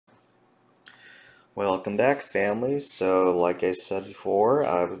Welcome back, family. So, like I said before,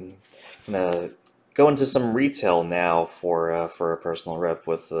 I'm gonna go into some retail now for a personal rep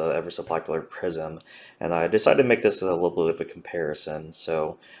with the ever so popular Prism, and I decided to make this a little bit of a comparison.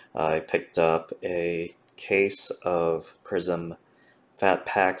 So, I picked up a case of Prism fat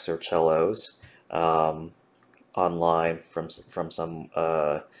packs or cellos online from some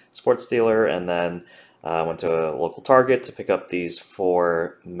sports dealer, and then went to a local Target to pick up these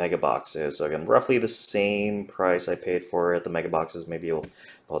four mega boxes. So again, roughly the same price I paid for it. The mega boxes maybe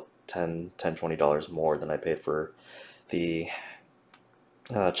about $20 more than I paid for the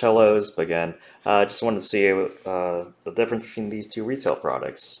cellos. But again, I just wanted to see the difference between these two retail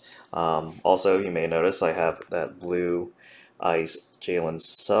products. Also, you may notice I have that blue ice Jalen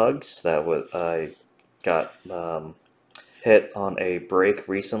Suggs that I got hit on a break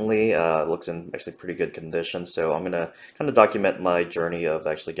recently. Looks in actually pretty good condition, so I'm gonna kind of document my journey of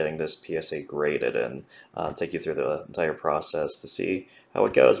actually getting this PSA graded and take you through the entire process to see how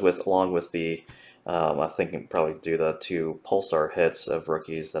it goes along with the I think I'll probably do the two Pulsar hits of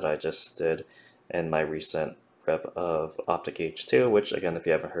rookies that I just did in my recent rep of Optic H2, which again, if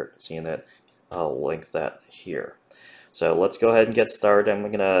you haven't seen it, I'll link that here. So let's go ahead and get started. I'm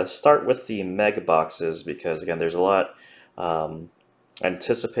going to start with the mega boxes because again, there's a lot.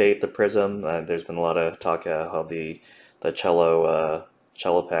 Anticipate the Prism. There's been a lot of talk how the cello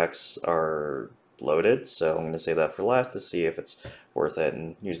packs are loaded, so I'm going to save that for last to see if it's worth it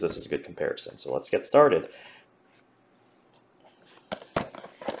and use this as a good comparison. So let's get started.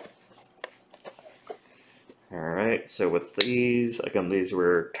 Alright, so with these, again, these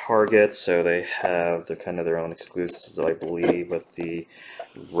were Target, so they're kind of their own exclusives, I believe, with the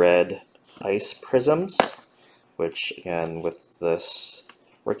red ice prisms, which again, with this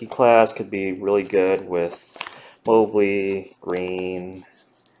rookie class could be really good with Mobley, Green,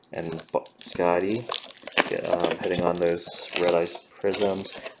 and Scotty hitting on those red ice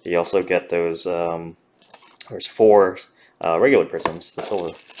prisms. You also get those, there's four regular prisms, the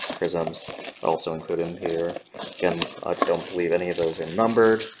silver prisms also included in here. Again, I don't believe any of those are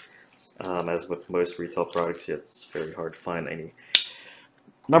numbered. As with most retail products, it's very hard to find any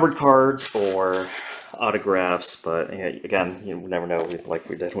numbered cards or autographs, but again, you never know, like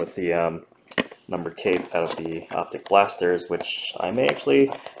we did with the numbered cape out of the Optic Blasters, which I may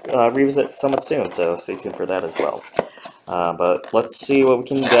actually revisit somewhat soon, so stay tuned for that as well. But let's see what we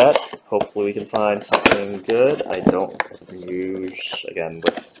can get. Hopefully we can find something good. I don't use, again,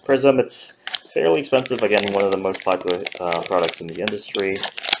 with Prizm, it's fairly expensive. Again, one of the most popular products in the industry.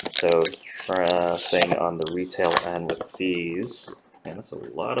 So staying on the retail end with these. Man, that's a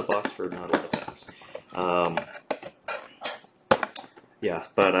lot of box for not a lot of packs. Yeah,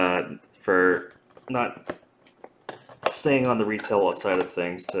 but for not staying on the retail side of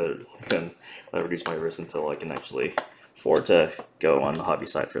things to again, reduce my risk until I can actually afford to go on the hobby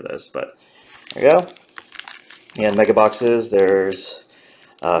side for this. But there you go. And mega boxes, there's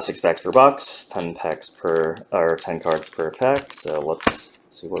 6 packs per box, 10 packs per, or 10 cards per pack. So let's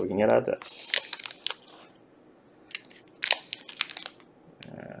see what we can get out of this.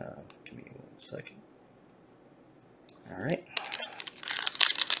 Give me 1 second. All right.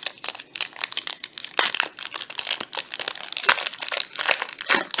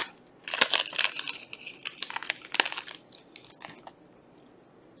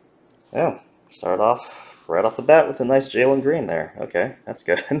 Oh, start off right off the bat with a nice Jalen Green there. Okay, that's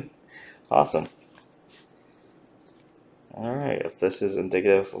good. Awesome. Alright, if this is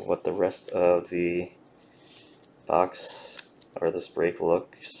indicative of what the rest of the box or this break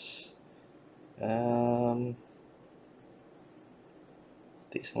looks,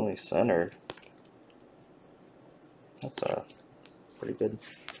 decently centered. That's a pretty good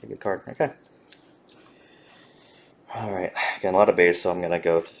card. Okay. Alright, again, a lot of base, so I'm going to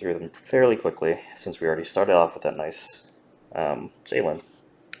go through them fairly quickly since we already started off with that nice Jalen.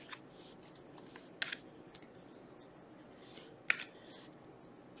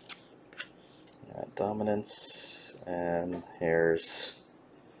 Dominance, and here's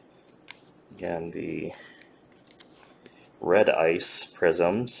again the red ice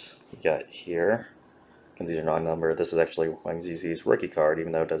prisms you got here. And these are non-numbered. This is actually Wang Zizi's rookie card,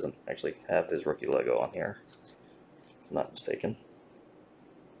 even though it doesn't actually have his rookie logo on here. If I'm not mistaken.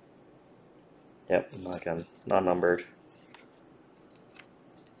 Yep, again, non-numbered.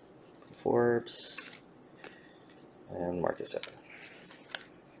 Forbes and Marcus Evan.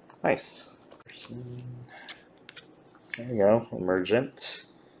 Nice. There you go, Emergent,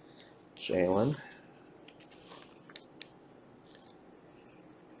 Jalen.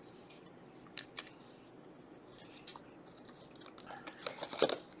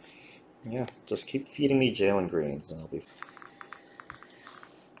 Yeah, just keep feeding me Jalen Greens and I'll be...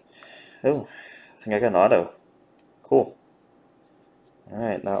 Oh, I think I got an auto. Cool.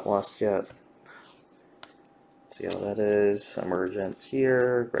 Alright, not lost yet. Let's see how that is. Emergent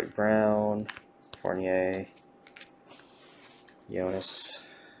here, Greg Brown, Fournier, Jonas.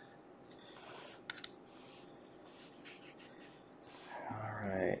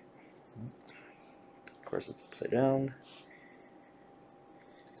 Alright. Of course it's upside down.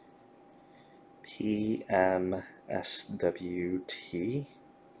 PMSWT.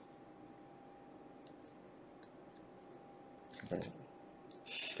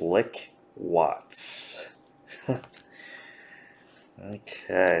 Slick Watts.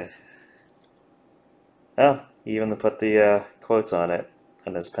 Okay. Oh, he even put the quotes on it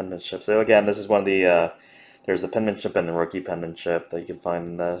on his penmanship. So again, this is one of the there's the penmanship and the rookie penmanship that you can find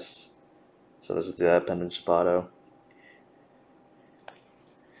in this. So this is the penmanship auto.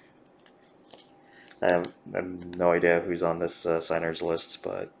 I have no idea who's on this signers list,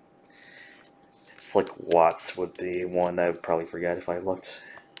 but Slick Watts would be one that I would probably forget if I looked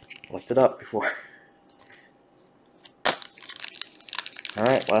it up before.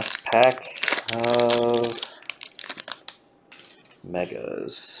 Alright, last pack of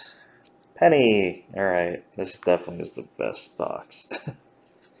Megas. Penny! Alright, this definitely is the best box.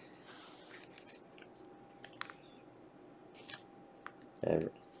 And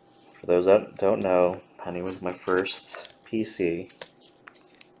for those that don't know, Penny was my first PC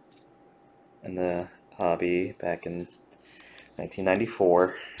in the hobby back in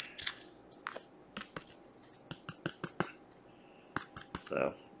 1994.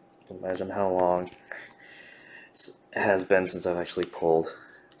 So, imagine how long it has been since I've actually pulled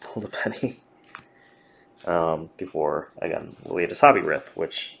a penny. Before I got the latest hobby rip,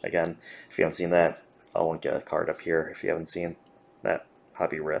 which again, if you haven't seen that, I'll link a card up here if you haven't seen that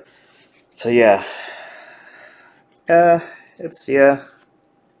hobby rip. So yeah, and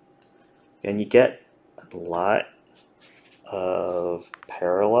you get a lot of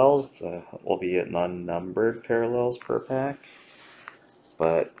parallels, albeit non-numbered parallels per pack,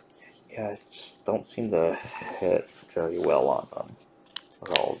 but yeah, I just don't seem to hit very well on them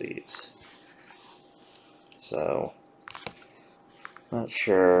with all these. So, not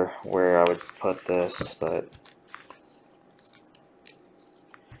sure where I would put this, but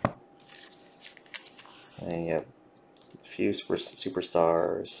and you have a few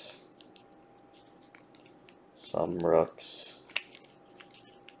superstars, some rooks.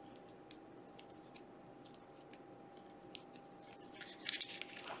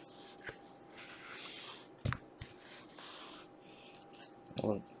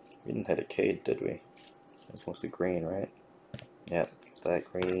 Well, we didn't hit a Cade, did we? It was mostly green, right? Yep, that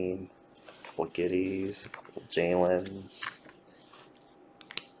green. A couple of Giddies, a couple of Jalen's.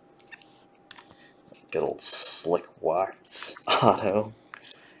 Good old Slick Watts auto.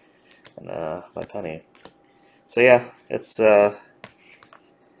 And my penny. So yeah, it's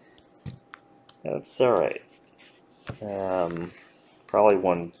alright. Probably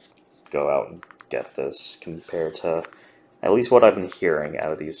wouldn't go out and get this compared to at least what I've been hearing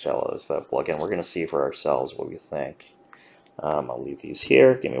out of these Cellos, but well, again, we're going to see for ourselves what we think. I'll leave these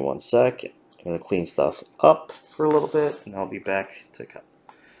here. Give me 1 sec. I'm going to clean stuff up for a little bit, and I'll be back to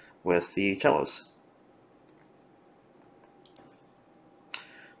with the Cellos.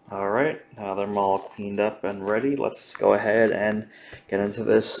 Alright, now they're all cleaned up and ready, let's go ahead and get into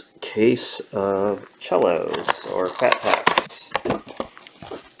this case of Cellos, or Fat Packs.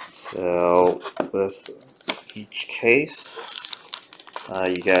 So, with each case,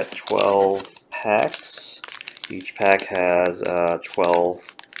 you get 12 packs. Each pack has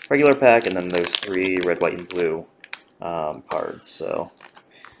 12 regular pack, and then there's 3 red, white, and blue cards. So,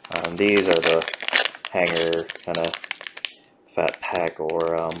 these are the hanger kind of fat pack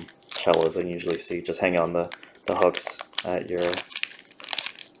or cellos that you usually see just hang on the hooks at your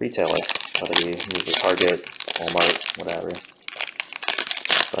retailer, whether you use the Target, Walmart, whatever.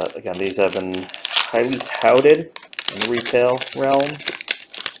 But again, these have been highly touted in the retail realm,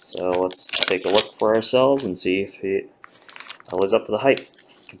 so let's take a look for ourselves and see if it lives up to the hype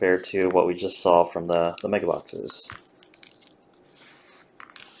compared to what we just saw from the mega boxes.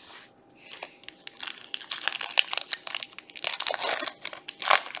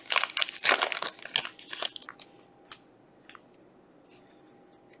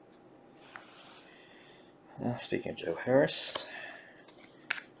 Speaking of Joe Harris,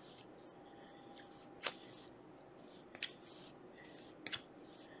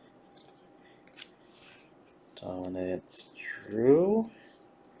 Dominance Drew,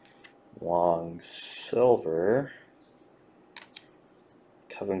 Long Silver,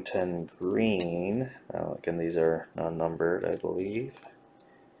 Covington green. Again, these are non-numbered, I believe.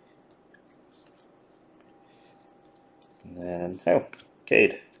 And then, oh,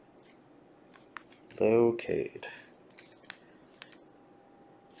 Cade. Hello, Cade.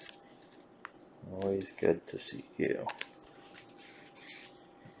 Always good to see you.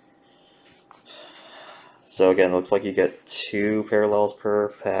 So again, looks like you get 2 parallels per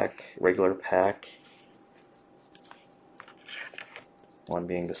pack, regular pack. One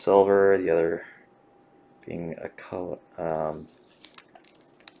being the silver, the other being a color,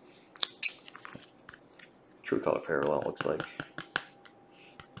 true color parallel, looks like.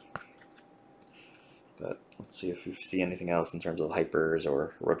 But let's see if you see anything else in terms of hypers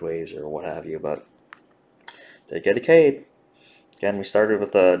or roadways or what have you. But they get a Cade. Again, we started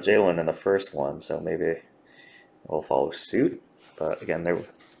with Jalen in the first one, so maybe we'll follow suit. But again, the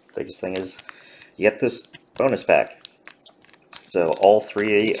biggest thing is you get this bonus pack. So all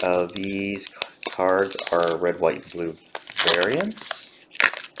 3 of these cards are red, white, blue variants.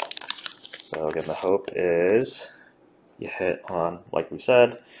 So again, the hope is you hit on, like we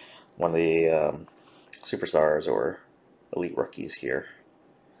said, one of the superstars or elite rookies here.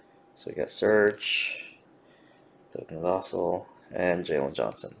 So we got Serge, Doug Vassell, and Jalen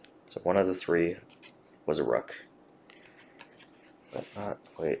Johnson. So one of the 3 was a rook, but not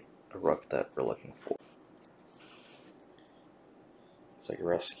quite a rook that we're looking for.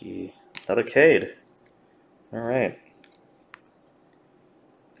 Zagorowski, another Cade. All right.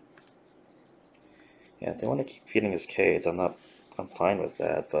 Yeah, if they want to keep feeding us Cades, I'm fine with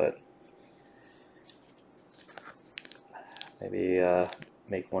that, but maybe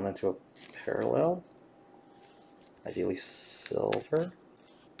make one into a parallel. Ideally silver.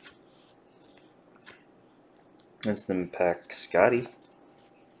 Instant pack Scotty.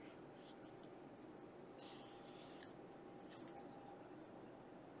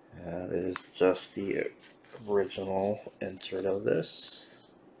 That is just the original insert of this,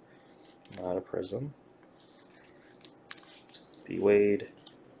 not a Prizm. D Wade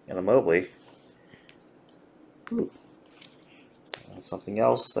and a Mobley. Ooh. And something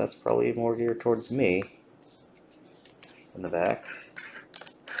else that's probably more geared towards me in the back.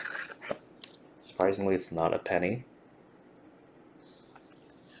 Surprisingly, it's not a penny.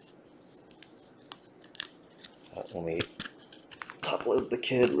 Let me top load the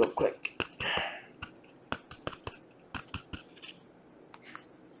kid real quick.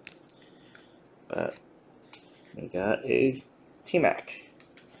 But we got a T-Mac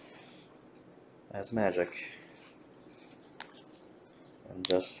as Magic. And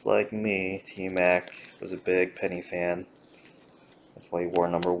just like me, T-Mac was a big Penny fan. That's why he wore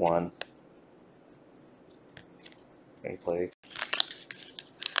number 1. He played.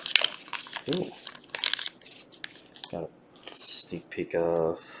 Ooh. Got a sneak peek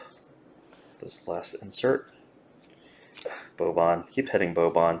of this last insert. Boban. Keep hitting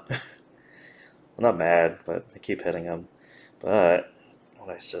Boban. I'm not mad, but I keep hitting him. But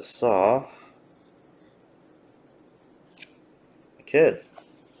what I just saw, a kid.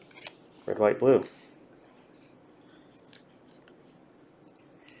 Red, white, blue.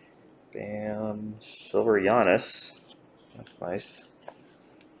 Bam. Silver Giannis. That's nice.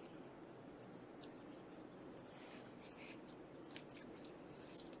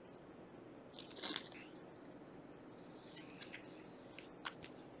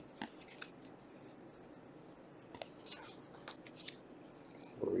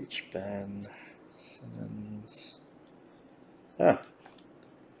 Reach Ben. Simmons. Ah.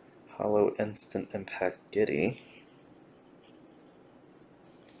 Hollow Instant Impact Giddy.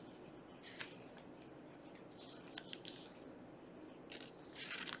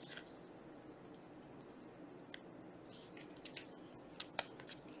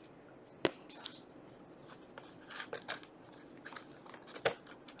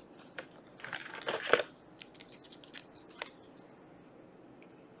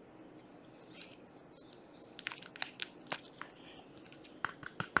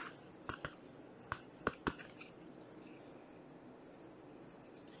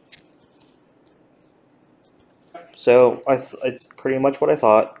 So it's pretty much what I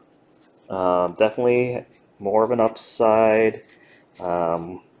thought. Definitely more of an upside.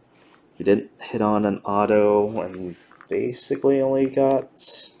 He didn't hit on an auto and basically only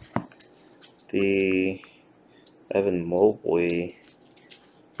got the Evan Mobley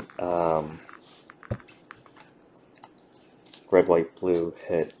red, white, blue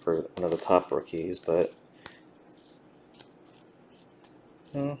hit for one of the top rookies, but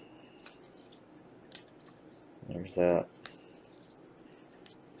there's that.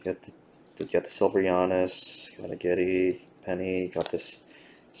 Got the silver Giannis, got a Getty, Penny, got this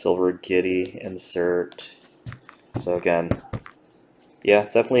silver giddy insert. So again, yeah,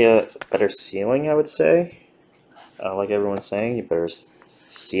 definitely a better ceiling, I would say. Like everyone's saying, you better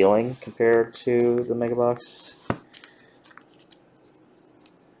ceiling compared to the Megabox,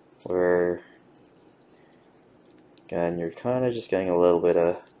 where again you're kind of just getting a little bit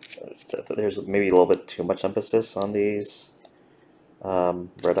of there's maybe a little bit too much emphasis on these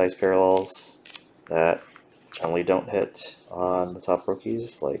red ice parallels that generally don't hit on the top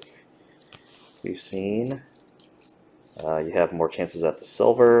rookies like we've seen. You have more chances at the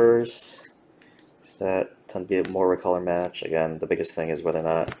silvers that tend to be more of a color match. Again, the biggest thing is whether or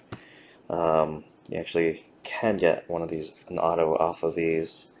not you actually can get one of these, an auto off of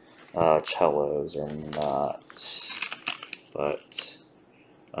these cellos or not. But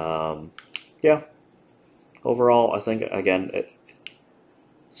yeah, overall, I think again,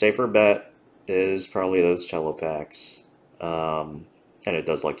 safer bet is probably those cello packs, and it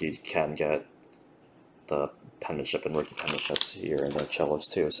does like you can get the penmanship and rookie penmanships here in the cellos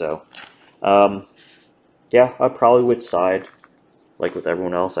too. So yeah, I probably would side, like with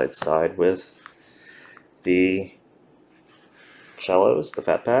everyone else, I'd side with the cellos, the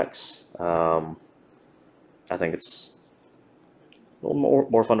fat packs. I think it's a little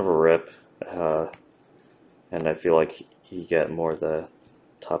more fun of a rip, and I feel like you get more of the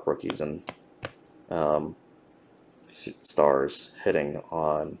top rookies and stars hitting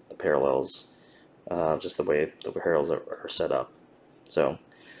on the parallels, just the way the parallels are set up. So,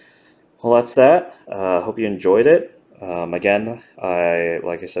 well, that's that. Hope you enjoyed it. Again,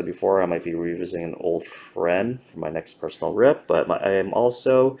 like I said before, I might be revisiting an old friend for my next personal rip, but I am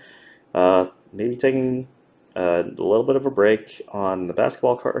also maybe taking a little bit of a break on the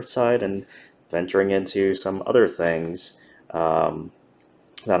basketball card side and venturing into some other things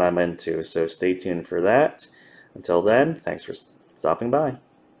that I'm into. So stay tuned for that. Until then, thanks for stopping by.